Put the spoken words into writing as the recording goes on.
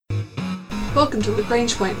Welcome to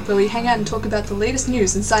Lagrange Point, where we hang out and talk about the latest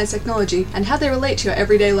news in science technology and how they relate to your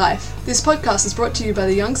everyday life. This podcast is brought to you by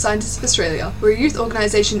the Young Scientists of Australia. We're a youth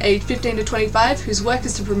organisation aged 15 to 25 whose work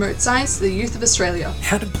is to promote science to the youth of Australia.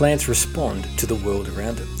 How do plants respond to the world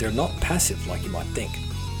around them? They're not passive like you might think.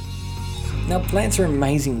 Now, plants are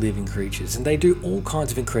amazing living creatures and they do all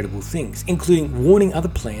kinds of incredible things, including warning other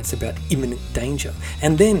plants about imminent danger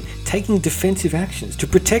and then taking defensive actions to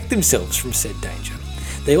protect themselves from said danger.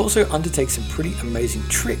 They also undertake some pretty amazing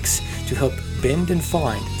tricks to help bend and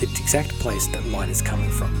find the exact place that light is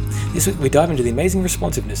coming from. This week we dive into the amazing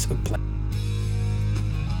responsiveness of plants.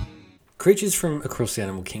 Creatures from across the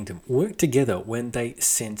animal kingdom work together when they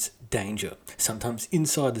sense danger. Sometimes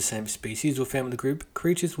inside the same species or family group,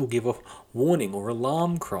 creatures will give off warning or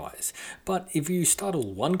alarm cries. But if you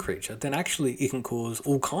startle one creature, then actually it can cause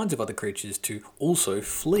all kinds of other creatures to also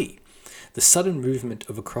flee. The sudden movement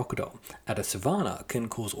of a crocodile at a savanna can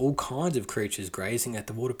cause all kinds of creatures grazing at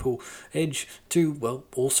the water pool edge to, well,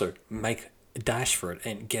 also make a dash for it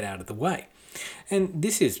and get out of the way. And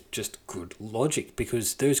this is just good logic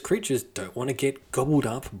because those creatures don't want to get gobbled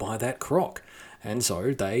up by that croc, and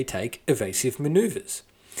so they take evasive maneuvers.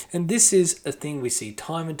 And this is a thing we see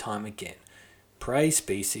time and time again. Prey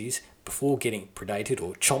species, before getting predated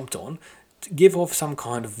or chomped on, give off some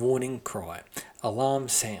kind of warning cry, alarm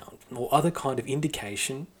sound, or other kind of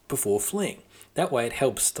indication before fleeing. That way it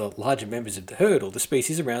helps the larger members of the herd or the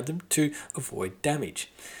species around them to avoid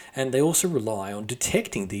damage. And they also rely on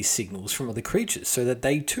detecting these signals from other creatures so that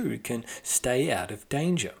they too can stay out of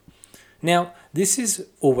danger. Now, this is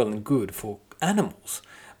all well and good for animals,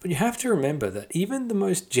 but you have to remember that even the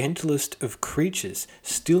most gentlest of creatures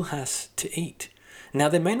still has to eat. Now,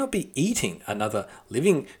 they may not be eating another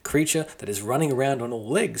living creature that is running around on all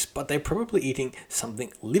legs, but they're probably eating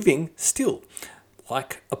something living still,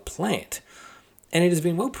 like a plant. And it has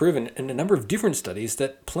been well proven in a number of different studies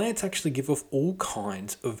that plants actually give off all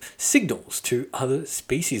kinds of signals to other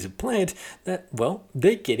species of plant that, well,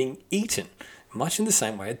 they're getting eaten, much in the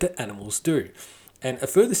same way that animals do. And a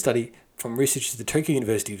further study from researchers at the Tokyo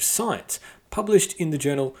University of Science, published in the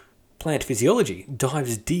journal Plant Physiology,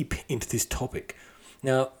 dives deep into this topic.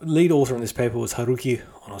 Now, lead author on this paper was Haruki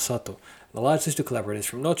Onosato, the large list of collaborators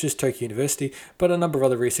from not just Tokyo University, but a number of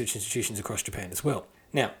other research institutions across Japan as well.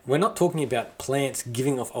 Now, we're not talking about plants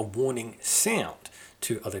giving off a warning sound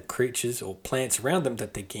to other creatures or plants around them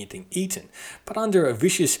that they're getting eaten, but under a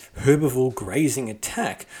vicious herbivore grazing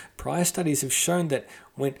attack, prior studies have shown that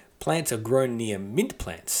when plants are grown near mint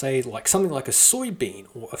plants, say like something like a soybean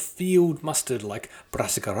or a field mustard like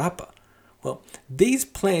Brassica rapa, well, these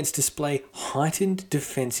plants display heightened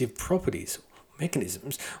defensive properties,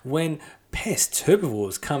 mechanisms, when pests,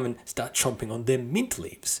 herbivores, come and start chomping on their mint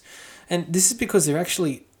leaves. And this is because they're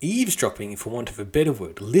actually eavesdropping, for want of a better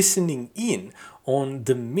word, listening in on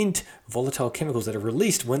the mint volatile chemicals that are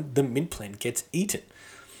released when the mint plant gets eaten.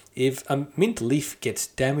 If a mint leaf gets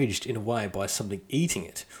damaged in a way by something eating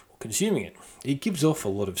it or consuming it, it gives off a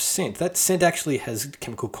lot of scent. That scent actually has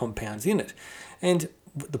chemical compounds in it. And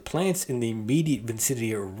the plants in the immediate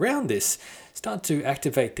vicinity around this start to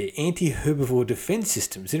activate their anti-herbivore defense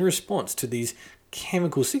systems in response to these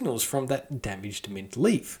chemical signals from that damaged mint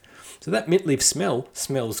leaf. So that mint leaf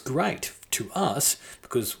smells great to us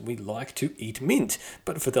because we like to eat mint.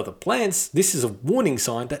 But for the other plants, this is a warning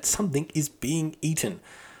sign that something is being eaten.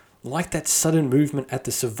 Like that sudden movement at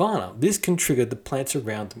the savanna, this can trigger the plants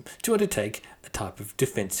around them to undertake a type of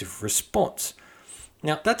defensive response.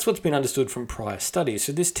 Now, that's what's been understood from prior studies.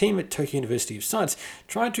 So this team at Tokyo University of Science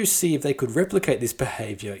tried to see if they could replicate this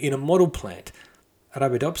behavior in a model plant,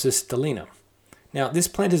 Arabidopsis thaliana. Now, this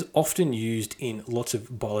plant is often used in lots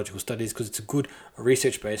of biological studies because it's a good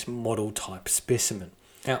research-based model type specimen.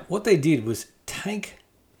 Now, what they did was take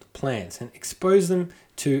the plants and expose them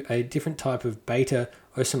to a different type of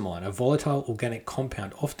beta-ocimine, a volatile organic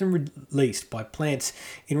compound often released by plants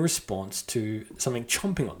in response to something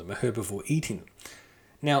chomping on them, a herbivore eating them.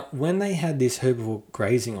 Now, when they had this herbivore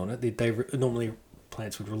grazing on it, normally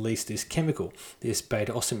plants would release this chemical, this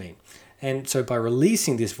beta-ocimine. And so by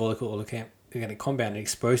releasing this volatile organic compound and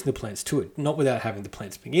exposing the plants to it, not without having the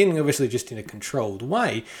plants beginning, obviously just in a controlled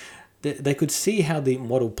way, they could see how the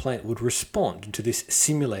model plant would respond to this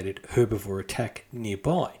simulated herbivore attack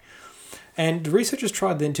nearby. And the researchers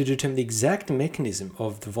tried then to determine the exact mechanism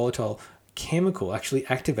of the volatile chemical actually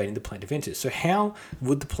activating the plant defenses. So how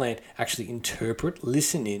would the plant actually interpret,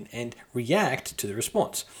 listen in, and react to the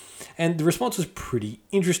response? And the response was pretty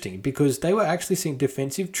interesting because they were actually seeing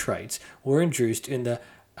defensive traits were induced in the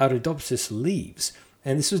Arabidopsis leaves.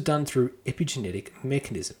 And this was done through epigenetic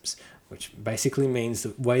mechanisms, which basically means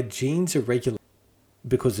the way genes are regulated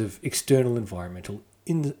because of external environmental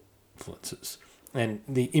influences. And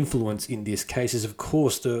the influence in this case is, of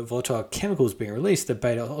course, the volatile chemicals being released, the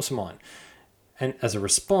beta-ocimine. And as a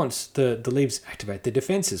response, the leaves activate their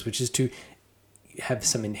defenses, which is to have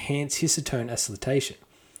some enhanced histone acetylation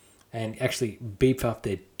and actually beef up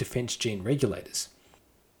their defense gene regulators.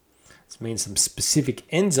 This means some specific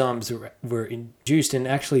enzymes were induced, and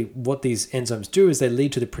actually what these enzymes do is they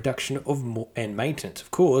lead to the production of more, and maintenance,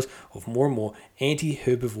 of course, of more and more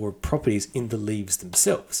anti-herbivore properties in the leaves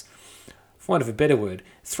themselves. For want of a better word,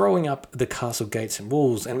 throwing up the castle gates and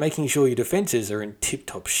walls and making sure your defences are in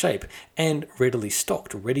tip-top shape and readily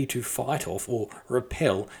stocked, ready to fight off or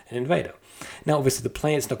repel an invader. Now, obviously, the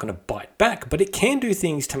plant's not going to bite back, but it can do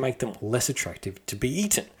things to make them less attractive to be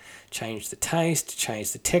eaten. Change the taste,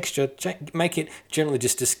 change the texture, make it generally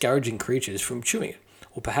just discouraging creatures from chewing it.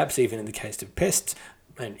 Or perhaps even in the case of pests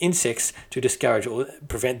and insects, to discourage or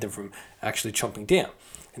prevent them from actually chomping down.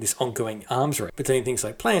 And this ongoing arms race between things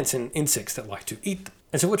like plants and insects that like to eat them.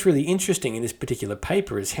 And so what's really interesting in this particular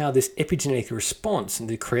paper is how this epigenetic response and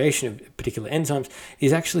the creation of particular enzymes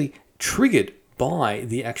is actually triggered by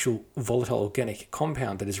the actual volatile organic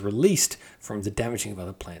compound that is released from the damaging of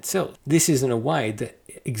other plant cells. This is, in a way, the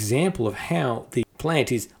example of how the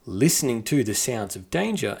plant is listening to the sounds of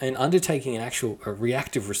danger and undertaking an actual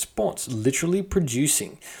reactive response, literally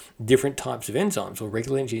producing different types of enzymes or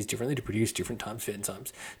regulating genes differently to produce different types of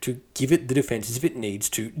enzymes to give it the defenses it needs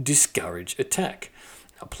to discourage attack.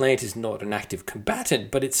 A plant is not an active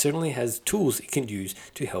combatant, but it certainly has tools it can use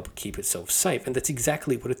to help keep itself safe, and that's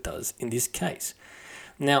exactly what it does in this case.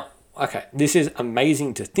 Now, okay, this is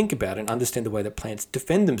amazing to think about and understand the way that plants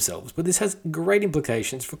defend themselves, but this has great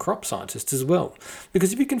implications for crop scientists as well.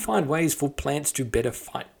 Because if you can find ways for plants to better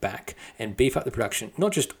fight back and beef up the production,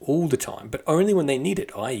 not just all the time, but only when they need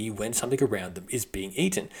it, i.e. when something around them is being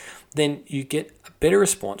eaten, then you get a better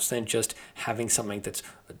response than just having something that's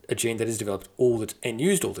a gene that is developed and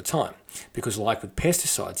used all the time. Because like with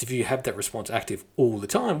pesticides, if you have that response active all the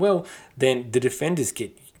time, well, then the defenders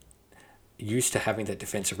get used to having that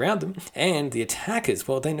defense around them, and the attackers,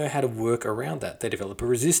 well, they know how to work around that. They develop a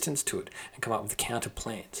resistance to it and come up with counter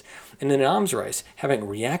plans. And in an arms race, having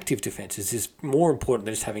reactive defenses is more important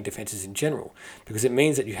than just having defenses in general, because it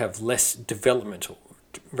means that you have less developmental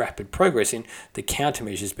rapid progress in the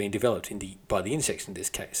countermeasures being developed by the insects in this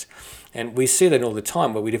case. And we see that all the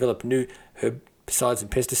time where we develop new herbicides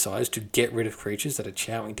and pesticides to get rid of creatures that are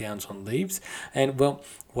chowing down on leaves. And well,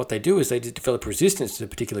 what they do is they develop resistance to the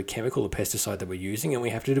particular chemical or pesticide that we're using, and we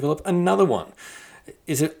have to develop another one.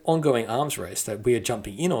 It's an ongoing arms race that we are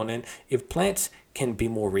jumping in on, and if plants can be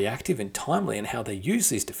more reactive and timely in how they use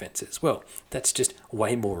these defenses, well, that's just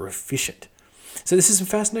way more efficient. So this is some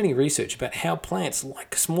fascinating research about how plants,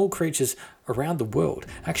 like small creatures around the world,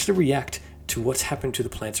 actually react to what's happened to the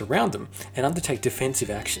plants around them and undertake defensive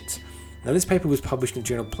actions. Now, this paper was published in the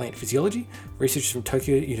journal Plant Physiology, researchers from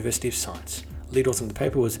Tokyo University of Science. Lead author of the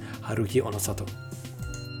paper was Haruki Onosato.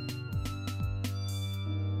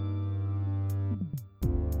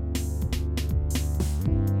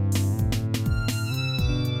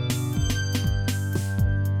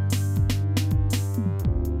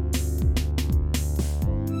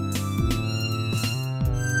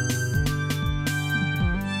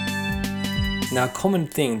 Now, a common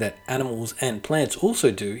thing that animals and plants also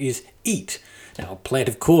do is eat. Now, a plant,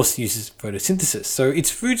 of course, uses photosynthesis, so its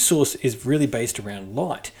food source is really based around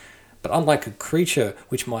light. But unlike a creature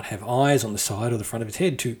which might have eyes on the side or the front of its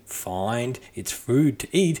head to find its food to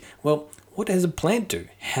eat, well, what does a plant do?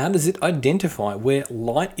 How does it identify where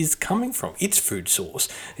light is coming from, its food source,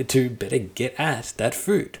 to better get at that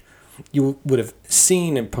food? You would have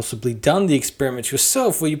seen and possibly done the experiments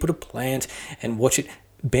yourself where you put a plant and watch it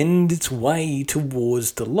bend its way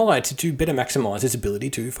towards the light to better maximize its ability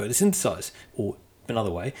to photosynthesize, or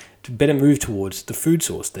another way, to better move towards the food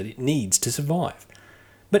source that it needs to survive.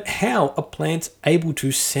 But how are plants able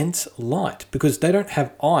to sense light? Because they don't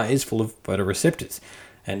have eyes full of photoreceptors.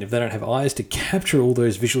 And if they don't have eyes to capture all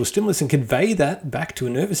those visual stimulus and convey that back to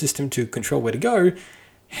a nervous system to control where to go,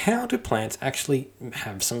 how do plants actually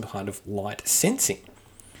have some kind of light sensing?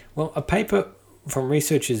 Well, a paper from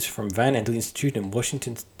researchers from Van Andel Institute and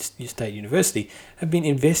Washington State University have been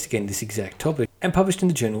investigating this exact topic and published in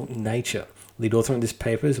the journal Nature. Lead author on this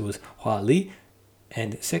paper was Hua Li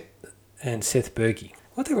and Seth Berge.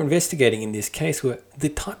 What they were investigating in this case were the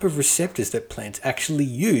type of receptors that plants actually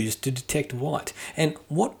use to detect light, and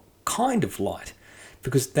what kind of light,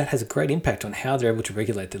 because that has a great impact on how they're able to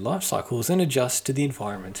regulate their life cycles and adjust to the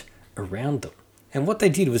environment around them. And what they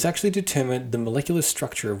did was actually determine the molecular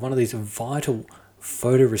structure of one of these vital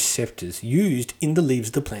photoreceptors used in the leaves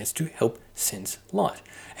of the plants to help sense light,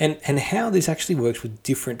 and how this actually works with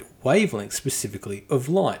different wavelengths specifically of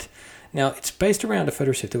light. Now, it's based around a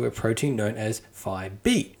photoreceptor or a protein known as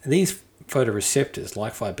Phi-B. These photoreceptors,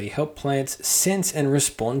 like Phi-B, help plants sense and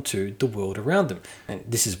respond to the world around them. And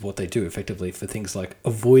this is what they do effectively for things like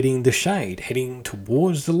avoiding the shade, heading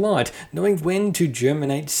towards the light, knowing when to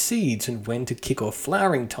germinate seeds and when to kick off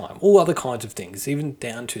flowering time, all other kinds of things, even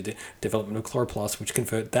down to the development of chloroplasts, which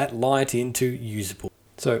convert that light into usable.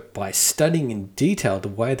 So by studying in detail the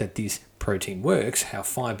way that this protein works, how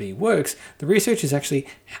Phi-B works, the researchers actually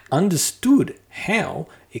understood how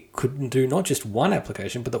it could do not just one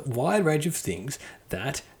application, but the wide range of things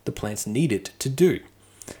that the plants needed to do.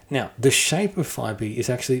 Now, the shape of Phi-B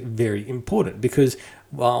is actually very important because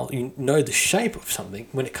while you know the shape of something,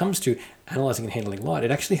 when it comes to analyzing and handling light,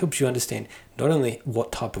 it actually helps you understand not only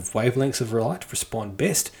what type of wavelengths of light respond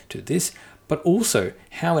best to this, but also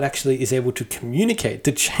how it actually is able to communicate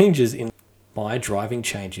the changes by driving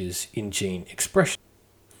changes in gene expression.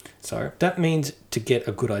 So that means to get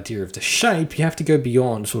a good idea of the shape, you have to go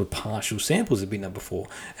beyond sort of partial samples that have been done before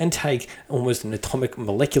and take almost an atomic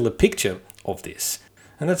molecular picture of this.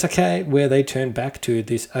 And that's okay, where they turn back to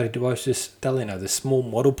this Arabidopsis thaliana, the small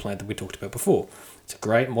model plant that we talked about before. It's a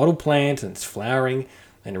great model plant and it's flowering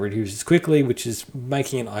and it reproduces quickly, which is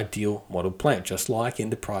making an ideal model plant, just like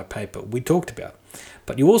in the prior paper we talked about.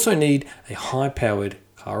 But you also need a high-powered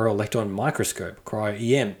cryo-electron microscope,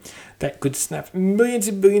 cryo-EM, that could snap millions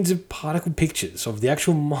and billions of particle pictures of the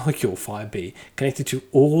actual molecule Phi-B connected to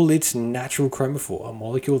all its natural chromophore, a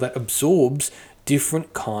molecule that absorbs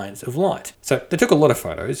different kinds of light. So they took a lot of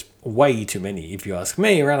photos, way too many if you ask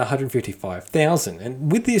me, around 155,000.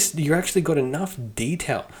 And with this, you actually got enough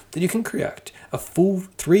detail that you can create a full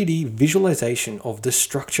 3D visualization of the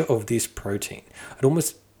structure of this protein at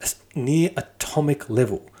almost near atomic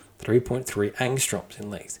level, 3.3 angstroms in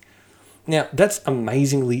length. Now, that's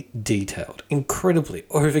amazingly detailed, incredibly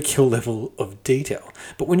overkill level of detail.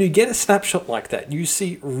 But when you get a snapshot like that, you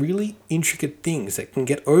see really intricate things that can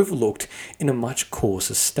get overlooked in a much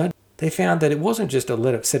coarser study. They found that it wasn't just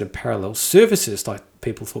a set of parallel surfaces like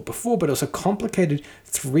people thought before, but it was a complicated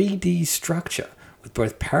 3D structure with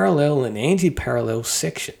both parallel and anti-parallel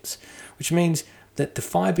sections, which means that the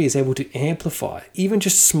Phi-B is able to amplify even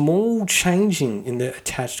just small changing in the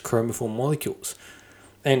attached chromophore molecules.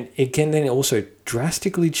 And it can then also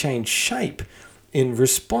drastically change shape in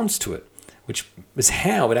response to it, which is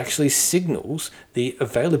how it actually signals the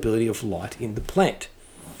availability of light in the plant.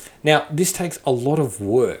 Now, this takes a lot of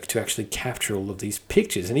work to actually capture all of these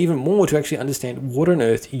pictures and even more to actually understand what on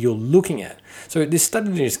earth you're looking at. So this study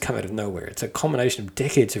didn't just come out of nowhere. It's a combination of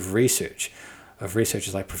decades of research, of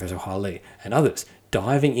researchers like Professor Hua-Li and others,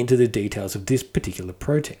 diving into the details of this particular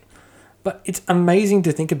protein. But it's amazing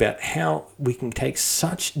to think about how we can take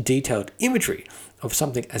such detailed imagery of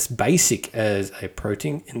something as basic as a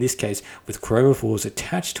protein, in this case with chromophores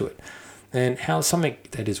attached to it, and how something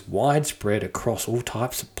that is widespread across all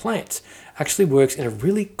types of plants actually works in a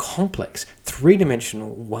really complex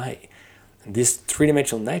three-dimensional way. And this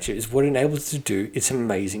three-dimensional nature is what enables it to do its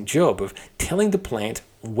amazing job of telling the plant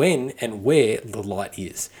when and where the light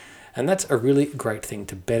is. And that's a really great thing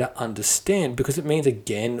to better understand because it means,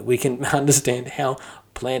 again, we can understand how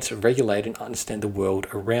plants regulate and understand the world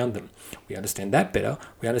around them. We understand that better.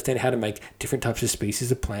 We understand how to make different types of species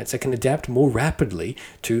of plants that can adapt more rapidly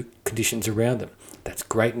to conditions around them. That's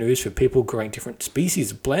great news for people growing different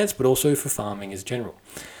species of plants, but also for farming as general.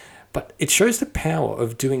 But it shows the power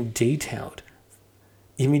of doing detailed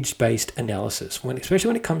image-based analysis, especially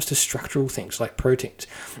when it comes to structural things like proteins.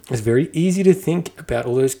 It's very easy to think about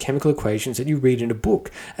all those chemical equations that you read in a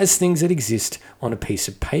book as things that exist on a piece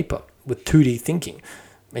of paper with 2D thinking.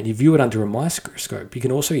 And you view it under a microscope, you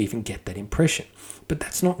can also even get that impression. But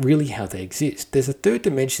that's not really how they exist. There's a third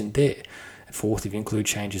dimension there. And fourth, if you include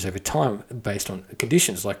changes over time based on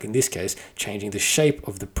conditions, like in this case, changing the shape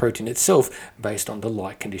of the protein itself based on the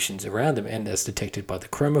light conditions around them and as detected by the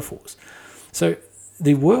chromophores. So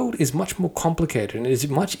the world is much more complicated and it is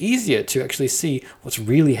much easier to actually see what's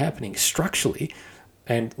really happening structurally.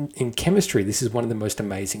 And in chemistry, this is one of the most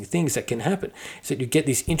amazing things that can happen, is that you get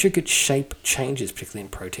these intricate shape changes, particularly in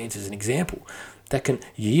proteins as an example, that can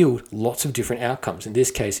yield lots of different outcomes. In this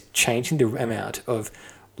case, changing the amount of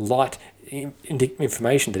light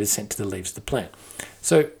information that is sent to the leaves of the plant.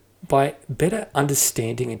 So by better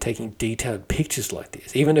understanding and taking detailed pictures like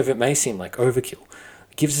this, even if it may seem like overkill,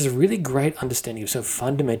 it gives us a really great understanding of some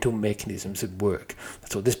fundamental mechanisms at work.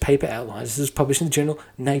 That's what this paper outlines. This was published in the journal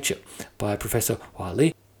Nature by Professor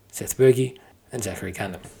Hua-Li, Seth Berge, and Zachary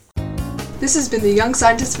Gundam. This has been the Young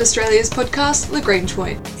Scientists of Australia's podcast, Lagrange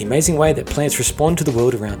Point. The amazing way that plants respond to the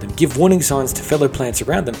world around them, give warning signs to fellow plants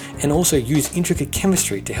around them, and also use intricate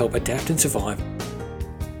chemistry to help adapt and survive.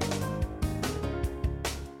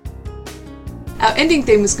 Our ending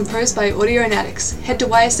theme was composed by Audionautics. Head to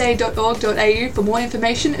ysa.org.au for more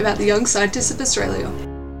information about the Young Scientists of Australia.